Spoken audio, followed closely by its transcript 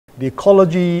the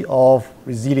ecology of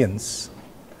resilience.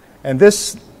 And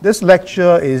this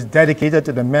lecture is dedicated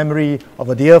to the memory of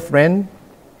a dear friend,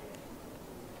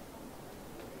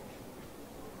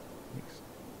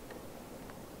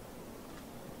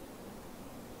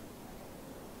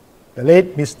 the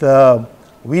late Mr.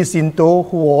 Wee Sin To,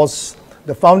 who was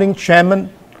the founding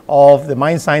chairman of the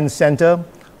Mind Science Center,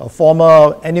 a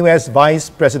former NUS vice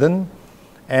president,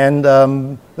 and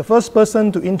the first person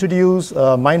to introduce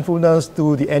mindfulness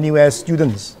to the NUS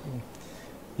students.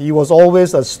 He was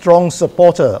always a strong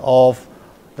supporter of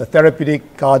the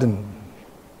therapeutic garden.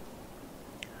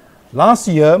 Last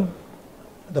year,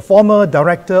 the former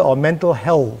director of mental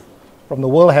health from the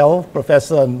World Health,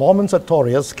 Professor Norman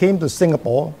Sartorius, came to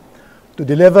Singapore to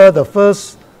deliver the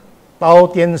first Tao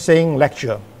Tien Seng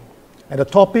lecture, and the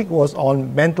topic was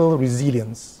on mental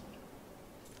resilience.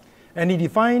 And he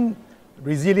defined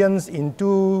resilience in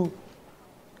two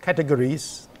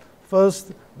categories.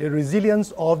 First, the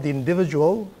resilience of the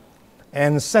individual,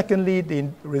 and secondly, the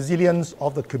resilience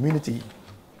of the community.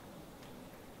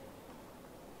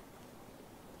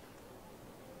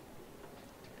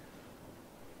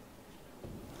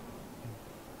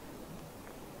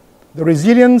 The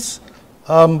resilience,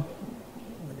 let me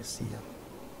see here.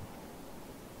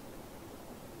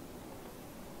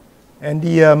 And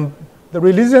the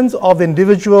resilience of the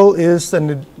individual is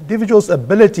an individual's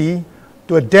ability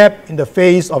to adapt in the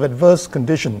face of adverse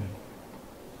condition.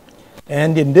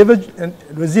 And the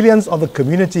resilience of the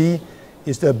community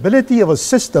is the ability of a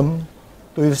system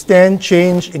to withstand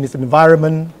change in its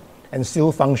environment and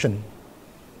still function.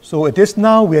 So it is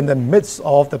now we're in the midst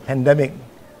of the pandemic.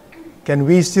 Can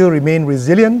we still remain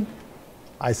resilient?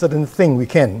 I certainly think we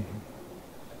can.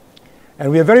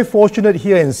 And we are very fortunate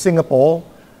here in Singapore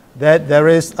that there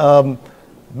is a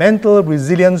mental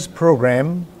resilience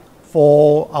program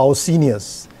for our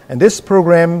seniors. And this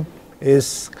program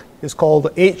is called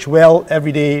the Age Well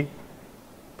Everyday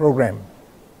program.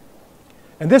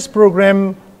 And this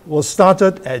program was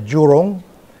started at Jurong,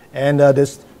 and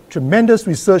there's tremendous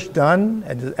research done,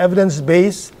 and it's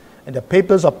evidence-based, and the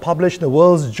papers are published in the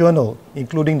world's journal,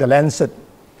 including The Lancet.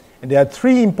 And there are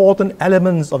three important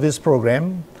elements of this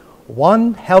program.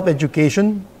 One, health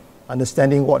education,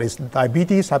 understanding what is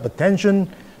diabetes, hypertension.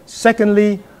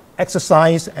 Secondly,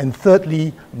 exercise. And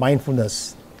thirdly,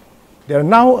 mindfulness. There are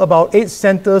now about 8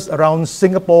 centers around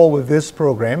Singapore with this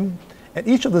program, and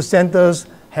each of the centers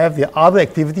have their other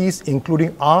activities,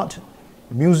 including art,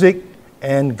 music,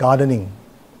 and gardening.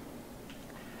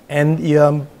 And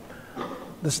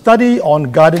the study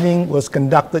on gardening was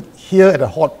conducted here at the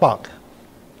Hot Park.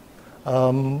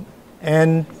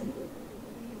 And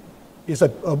it's a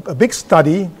big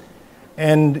study,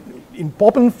 and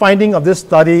important finding of this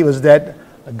study was that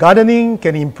gardening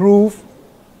can improve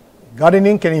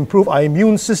our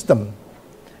immune system.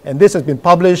 And this has been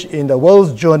published in the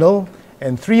World's Journal,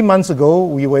 and 3 months ago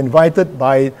we were invited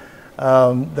by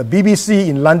the BBC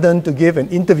in London to give an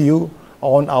interview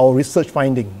on our research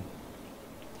finding.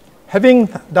 Having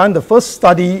done the first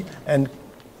study and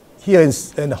here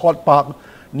in the Hot Park,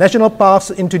 National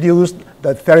Parks introduced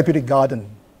the therapeutic garden.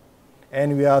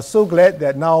 And we are so glad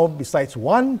that now, besides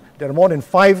one, there are more than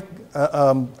 5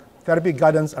 therapeutic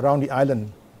gardens around the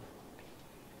island.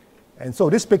 And so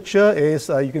this picture is,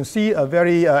 you can see a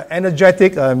very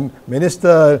energetic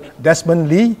Minister Desmond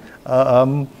Lee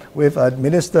with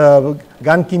Minister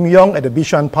Gan Kim Yong at the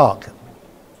Bishan Park.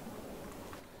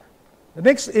 The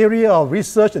next area of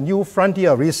research, a new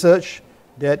frontier of research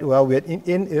that we're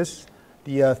in is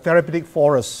the therapeutic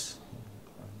forest.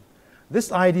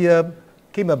 This idea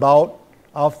came about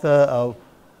after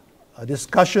a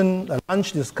discussion, a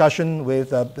lunch discussion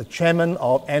with the chairman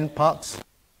of NParks,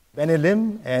 Benny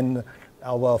Lim, and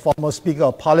our former Speaker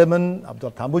of Parliament,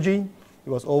 Abdul Tambuji. It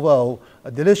was over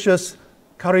a delicious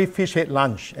curry fish head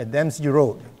lunch at Dempsey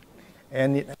Road.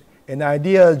 And an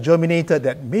idea germinated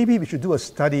that maybe we should do a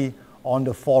study on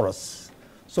the forests.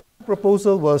 So the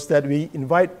proposal was that we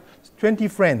invite 20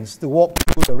 friends to walk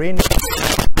through the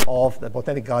rainforest of the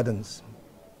Botanic Gardens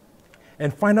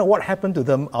and find out what happened to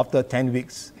them after 10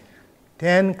 weeks.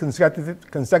 10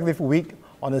 consecutive weeks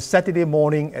on a Saturday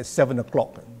morning at 7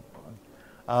 o'clock.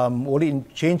 Will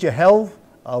it change your health?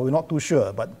 We're not too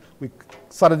sure, but we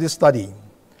started this study.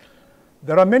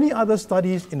 There are many other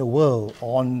studies in the world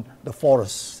on the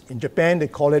forests. In Japan, they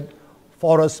call it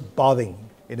forest bathing.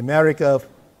 In America,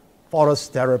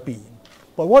 forest therapy.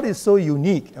 But what is so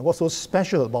unique and what's so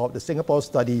special about the Singapore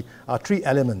study are 3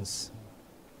 elements.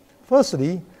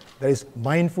 Firstly, there is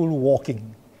mindful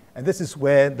walking. And this is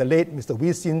where the late Mr.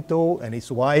 Wee Sin To and his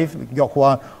wife,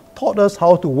 Heok taught us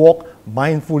how to walk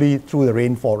mindfully through the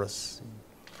rainforest.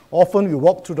 Often we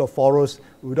walk through the forest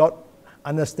without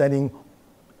understanding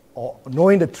or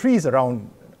knowing the trees around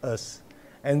us.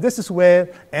 And this is where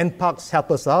NParks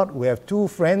help us out. We have two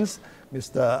friends,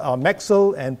 Mr.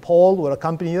 Maxwell and Paul, who will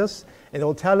accompany us, and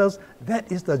they'll tell us that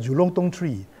is the Julongtong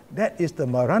tree, that is the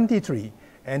Maranti tree,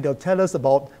 and they'll tell us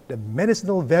about the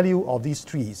medicinal value of these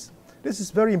trees. This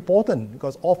is very important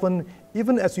because often,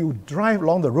 even as you drive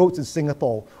along the roads in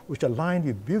Singapore, which are lined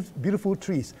with beautiful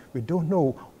trees, we don't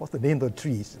know what's the name of the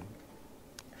trees.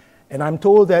 And I'm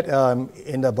told that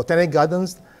in the Botanic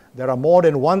Gardens, there are more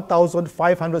than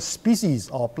 1,500 species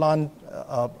of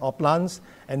plants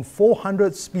and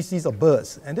 400 species of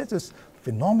birds. And this is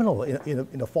phenomenal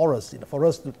in the forest, for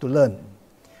us to learn.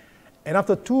 And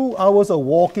after 2 hours of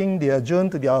walking, they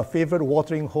adjourn to their favorite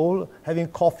watering hole, having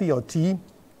coffee or tea.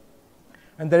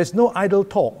 And there is no idle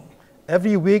talk.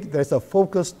 Every week there's a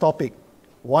focused topic.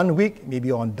 1 week maybe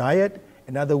on diet,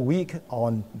 another week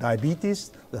on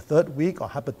diabetes, the third week on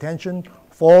hypertension,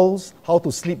 falls, how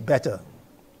to sleep better.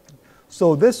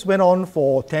 So this went on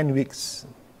for 10 weeks.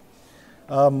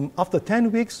 After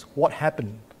 10 weeks, what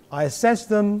happened? I assessed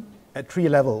them at 3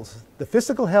 levels: the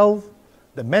physical health,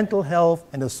 the mental health,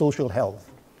 and the social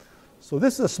health. So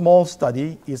this is a small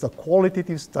study, it's a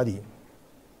qualitative study.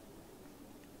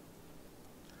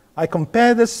 I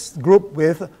compare this group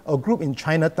with a group in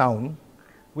Chinatown,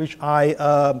 which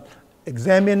I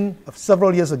examined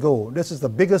several years ago. This is the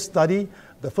biggest study,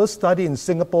 the first study in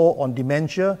Singapore on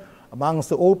dementia amongst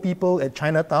the old people at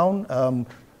Chinatown,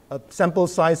 a sample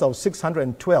size of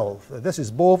 612. This is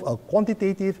both a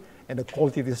quantitative and a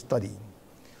qualitative study.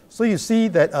 So you see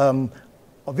that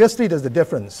obviously there's a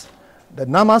difference. The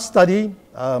NAMA study,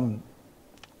 the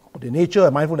Nature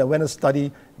and Mindful Awareness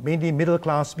study, mainly middle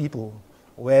class people,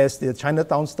 whereas the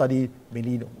Chinatown study,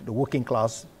 mainly the working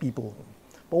class people.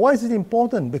 But why is it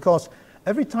important? Because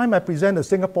every time I present the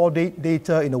Singapore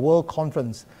data in a World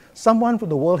Conference, someone from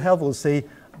the World Health will say,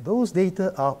 those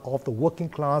data are of the working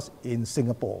class in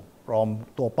Singapore, from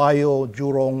Toa Payoh,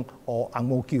 Jurong, or Ang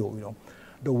Mo Kio.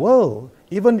 The world,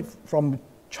 even from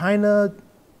China,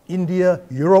 India,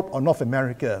 Europe, or North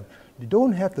America, they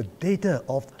don't have the data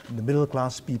of the middle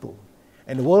class people.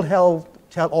 And the World Health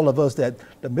tell all of us that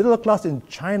the middle class in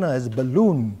China has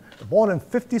ballooned. More than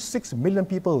 56 million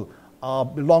people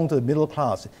belong to the middle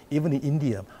class, even in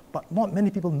India. But not many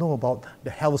people know about the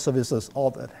health services or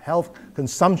the health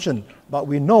consumption. But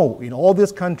we know in all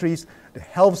these countries, the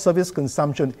health service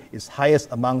consumption is highest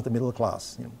among the middle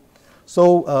class.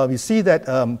 So we see that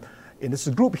in this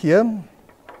group here,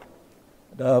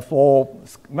 for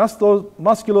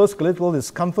musculoskeletal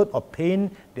discomfort or pain,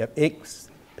 they have aches,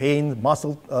 pain,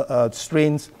 muscle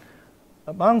strains.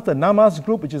 Among the NAMAS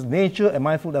group, which is Nature and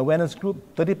Mindful Awareness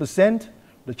group, 30%,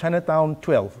 the Chinatown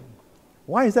 12%.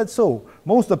 Why is that so?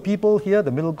 Most of the people here,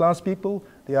 the middle class people,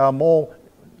 they are more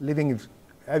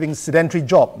having sedentary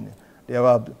job. They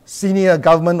are a senior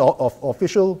government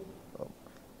official.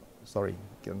 Sorry,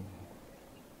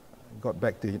 got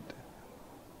back to it.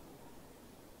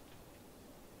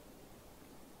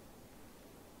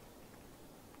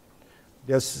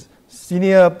 There's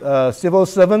senior civil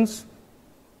servants,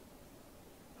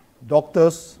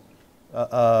 doctors,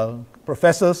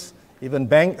 professors, even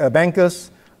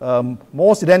bankers,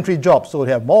 more sedentary jobs, so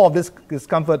they have more of this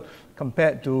discomfort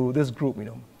compared to this group,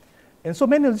 And so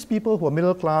many of these people who are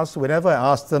middle class, whenever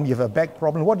I ask them, you have a back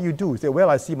problem, what do you do? They say, well,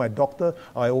 I see my doctor.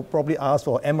 I will probably ask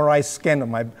for an MRI scan of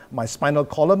my spinal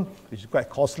column, which is quite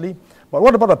costly. But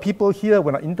what about the people here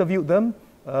when I interviewed them,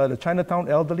 the Chinatown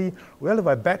elderly? Well, if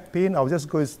I have back pain, I'll just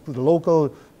go to the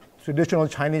local traditional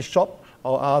Chinese shop.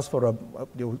 I'll ask for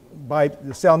they'll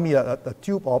sell me a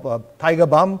tube of a tiger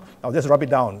balm. I'll just rub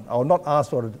it down. I will not ask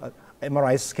for an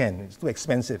MRI scan. It's too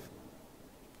expensive.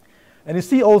 And you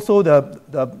see also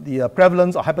the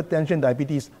prevalence of hypertension,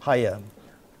 diabetes higher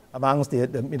amongst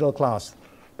the middle class.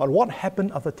 But what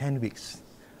happened after 10 weeks?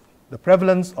 The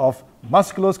prevalence of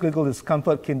musculoskeletal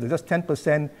discomfort came to just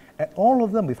 10%, and all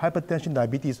of them with hypertension,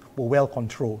 diabetes were well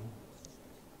controlled.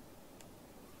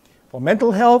 For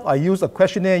mental health, I used a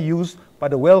questionnaire used by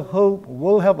the World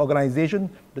Health Organization,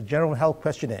 the General Health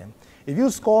Questionnaire. If you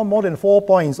score more than 4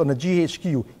 points on the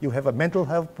GHQ, you have a mental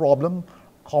health problem,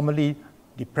 commonly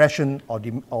depression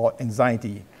or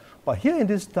anxiety. But here in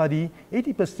this study,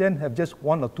 80% have just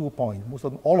 1 or 2 points.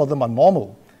 All of them are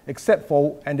normal, except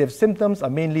for, and their symptoms are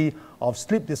mainly of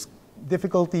sleep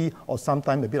difficulty or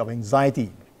sometimes a bit of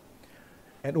anxiety.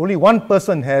 And only one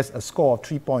person has a score of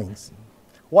 3 points.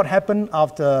 What happened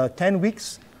after 10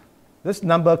 weeks? This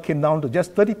number came down to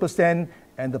just 30%,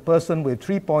 and the person with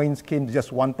 3 points came to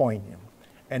just 1 point.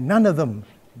 And none of them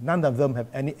have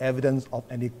any evidence of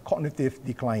any cognitive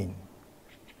decline.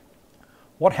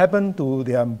 what happened to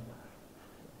their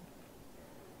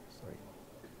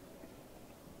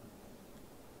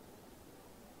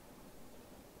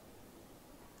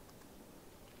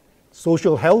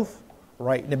social health,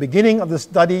 right? In the beginning of the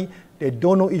study, they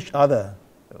don't know each other,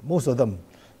 most of them.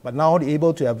 But now they're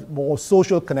able to have more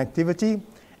social connectivity.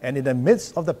 And in the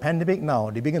midst of the pandemic now,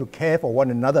 they begin to care for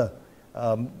one another.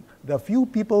 There are few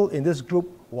people in this group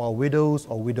who are widows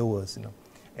or widowers,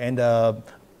 And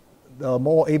the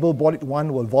more able-bodied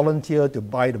one will volunteer to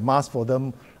buy the mask for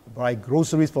them, buy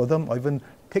groceries for them, or even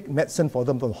take medicine for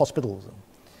them from hospitals.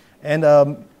 And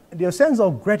their sense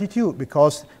of gratitude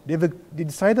because they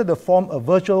decided to form a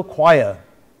virtual choir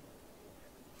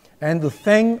and to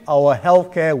thank our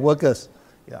healthcare workers.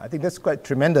 Yeah, I think that's quite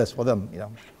tremendous for them.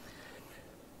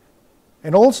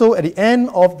 And also at the end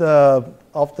of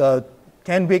the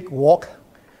 10-week walk,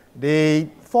 they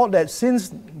thought that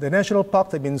since the national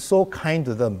parks have been so kind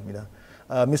to them,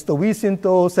 Mr. Wee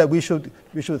Sinto said we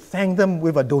should thank them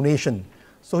with a donation.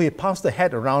 So he passed the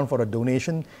hat around for a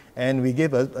donation, and we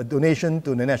gave a donation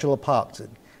to the national parks.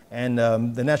 And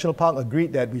the national park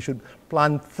agreed that we should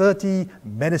plant 30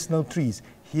 medicinal trees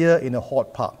here in a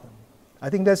hot park. I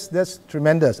think that's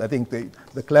tremendous. I think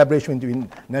the collaboration between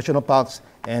national parks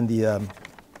and the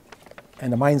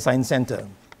Mine Science Center.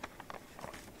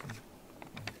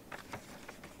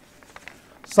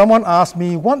 Someone asked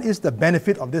me, what is the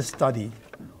benefit of this study?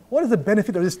 What is the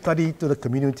benefit of this study to the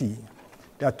community?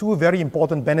 There are two very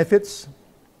important benefits: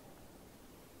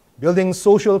 building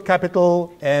social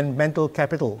capital and mental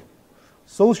capital.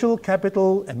 Social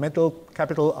capital and mental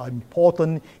capital are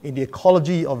important in the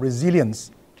ecology of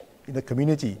resilience in the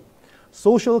community.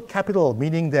 Social capital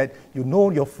meaning that you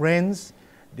know your friends,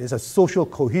 there's a social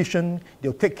cohesion,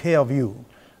 they'll take care of you.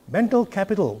 Mental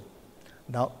capital,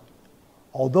 now,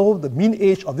 although the mean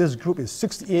age of this group is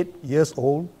 68 years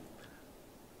old,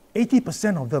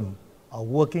 80% of them are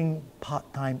working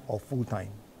part-time or full-time.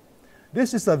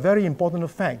 This is a very important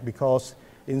fact because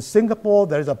in Singapore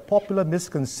there is a popular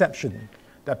misconception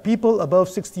that people above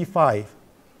 65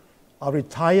 are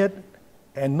retired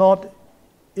and not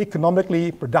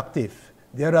economically productive.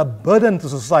 They are a burden to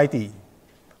society.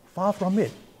 Far from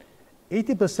it.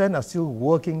 80% are still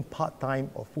working part-time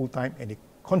or full-time and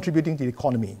contributing to the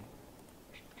economy.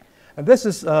 And this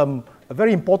is a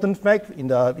very important fact in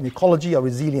the ecology of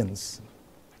resilience.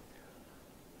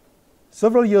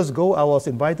 Several years ago, I was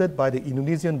invited by the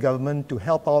Indonesian government to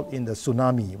help out in the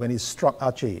tsunami when it struck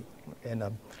Aceh.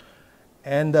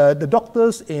 And the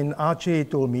doctors in Aceh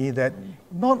told me that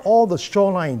not all the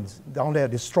shorelines down there are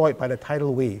destroyed by the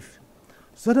tidal wave.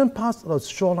 Certain parts of the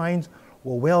shorelines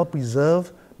were well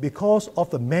preserved because of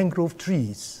the mangrove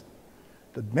trees.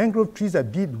 The mangrove trees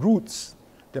have deep roots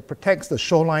that protects the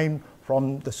shoreline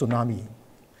from the tsunami.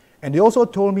 And they also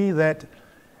told me that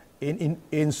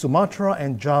in Sumatra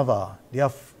and Java,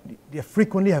 they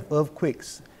frequently have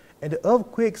earthquakes. And the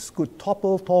earthquakes could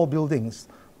topple tall buildings,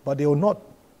 but they will not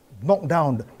knock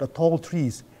down the tall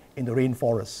trees in the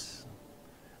rainforest.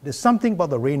 There's something about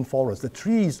the rainforest. The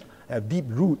trees have deep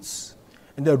roots,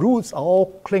 and the roots are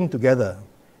all cling together,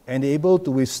 and they're able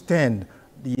to withstand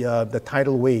the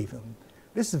tidal wave.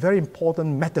 This is a very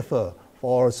important metaphor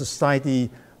for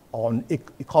society on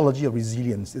ecology of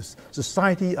resilience. If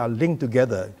society are linked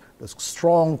together, the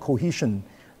strong cohesion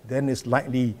then is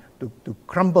likely to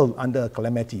crumble under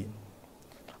calamity.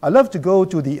 I love to go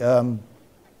to the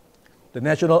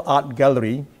National Art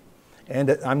Gallery, and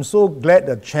I'm so glad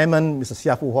that Chairman Mr.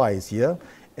 Siafu Hua is here.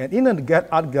 And in the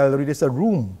art gallery, there's a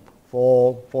room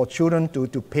for children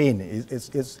to paint.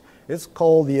 It's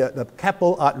called the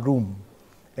Keppel Art Room.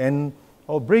 And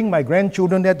I'll bring my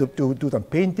grandchildren there to do some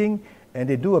painting, and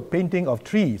they do a painting of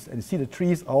trees, and you see the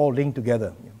trees are all linked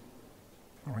together.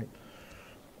 All right.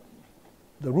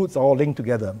 The roots are all linked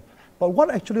together. But what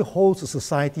actually holds a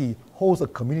society, holds a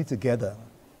community together?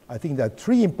 I think there are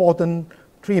three important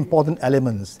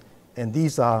elements, and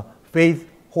these are faith,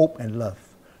 hope, and love.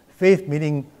 Faith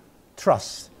meaning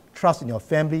trust in your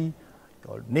family,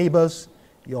 your neighbors,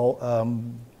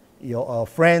 your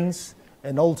friends,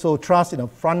 and also trust in the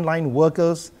frontline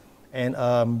workers, and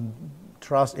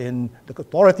trust in the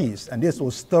authorities. And this will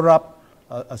stir up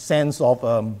a sense of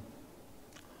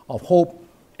hope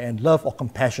and love or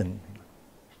compassion.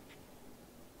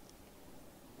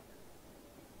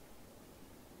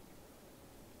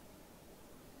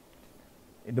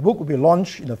 The book will be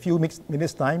launched in a few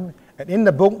minutes' time. And in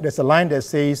the book, there's a line that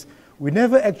says, "We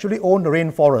never actually own the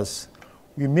rainforest.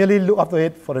 We merely look after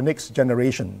it for the next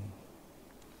generation."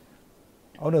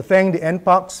 I want to thank the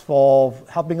NParks for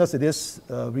helping us with this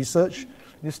research,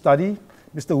 this study.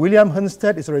 Mr. William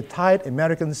Hunstead is a retired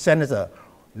American senator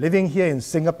living here in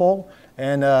Singapore,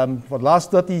 And for the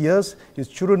last 30 years, his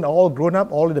children are all grown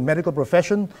up, all in the medical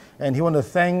profession, and he wants to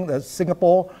thank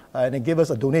Singapore and they gave us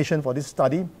a donation for this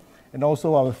study. And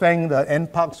also I will thank the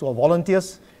NParks who are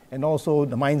volunteers, and also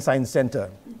the Mind Science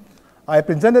Center. I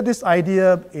presented this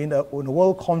idea in a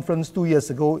World Conference 2 years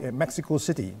ago in Mexico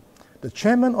City. The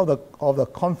chairman of the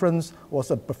conference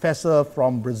was a professor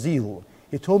from Brazil.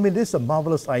 He told me this is a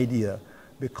marvelous idea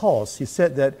because he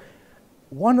said that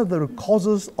one of the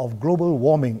causes of global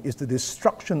warming is the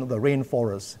destruction of the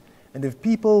rainforest. And if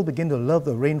people begin to love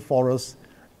the rainforest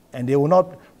and they will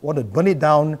not want to burn it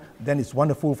down, then it's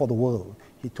wonderful for the world.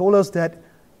 He told us that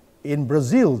in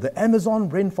Brazil, the Amazon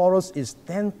rainforest is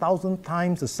 10,000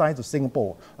 times the size of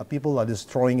Singapore. People are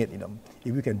destroying it.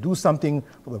 If we can do something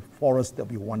for the forest, that would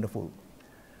be wonderful.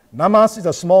 NAMAS is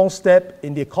a small step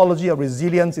in the ecology of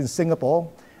resilience in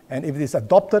Singapore, and if it is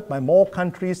adopted by more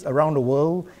countries around the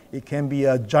world, it can be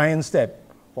a giant step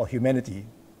for humanity.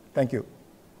 Thank you.